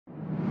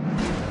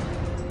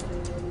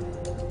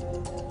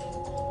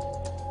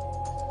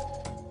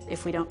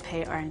If we don't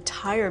pay our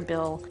entire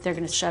bill, they're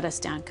going to shut us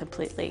down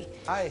completely.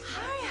 Hi.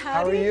 Hi,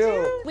 How are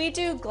you? We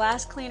do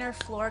glass cleaner,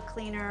 floor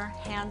cleaner,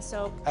 hand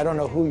soap. I don't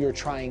know who you're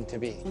trying to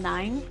be.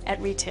 9 at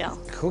retail.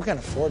 Who can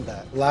afford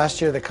that?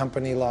 Last year, the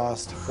company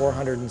lost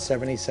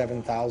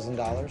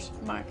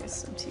 $477,000.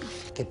 Marcus, I'm team.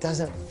 It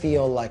doesn't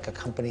feel like a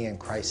company in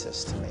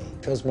crisis to me.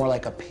 It feels more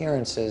like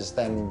appearances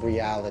than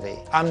reality.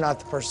 I'm not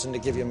the person to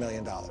give you $1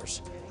 million.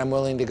 I'm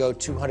willing to go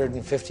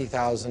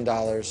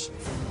 $250,000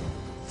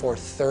 for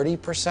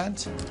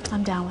 30%.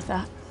 I'm down with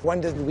that.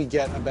 When did we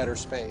get a better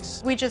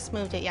space? We just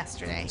moved it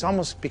yesterday. It's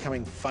almost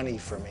becoming funny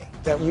for me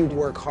that you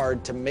work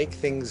hard to make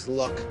things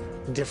look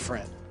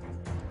different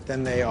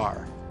than they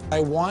are. I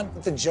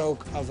want the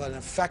joke of an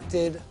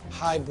affected,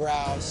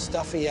 highbrow,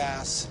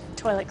 stuffy-ass,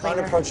 Toilet cleaner.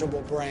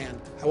 unapproachable brand.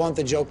 I want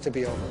the joke to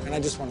be over, and I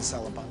just want to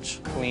sell a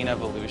bunch. Clean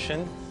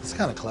evolution. It's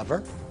kind of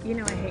clever. You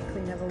know I hate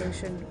clean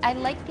evolution. I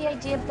like the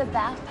idea of the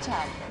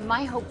bathtub.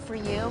 My hope for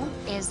you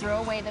is throw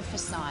away the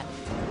facade.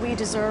 We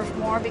deserve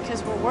more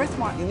because we're worth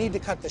more. You need to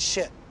cut the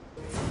shit.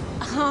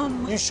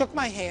 You shook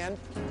my hand.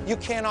 You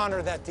can't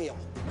honor that deal.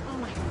 Oh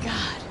my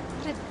God,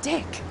 what a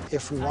dick.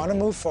 If we want to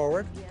move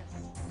forward,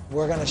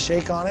 we're going to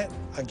shake on it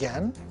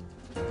again,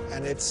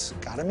 and it's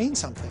got to mean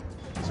something.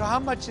 So how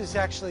much is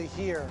actually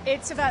here?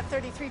 It's about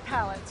 33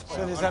 pallets.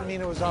 So does that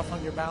mean it was off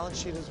on your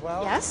balance sheet as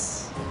well?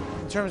 Yes.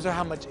 In terms of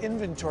how much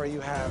inventory you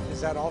have,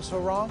 is that also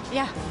wrong?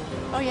 Yeah.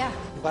 Oh yeah.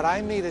 But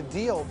I made a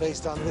deal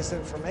based on this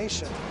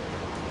information.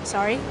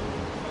 Sorry?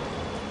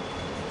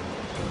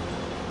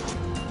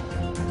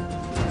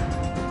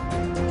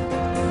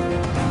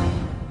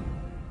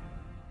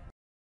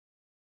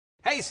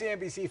 Hey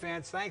CNBC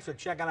fans, thanks for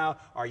checking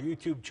out our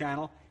YouTube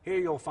channel. Here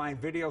you'll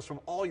find videos from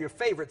all your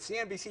favorite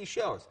CNBC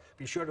shows.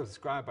 Be sure to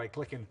subscribe by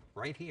clicking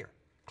right here.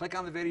 Click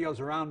on the videos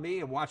around me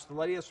and watch the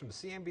latest from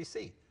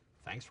CNBC.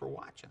 Thanks for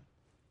watching.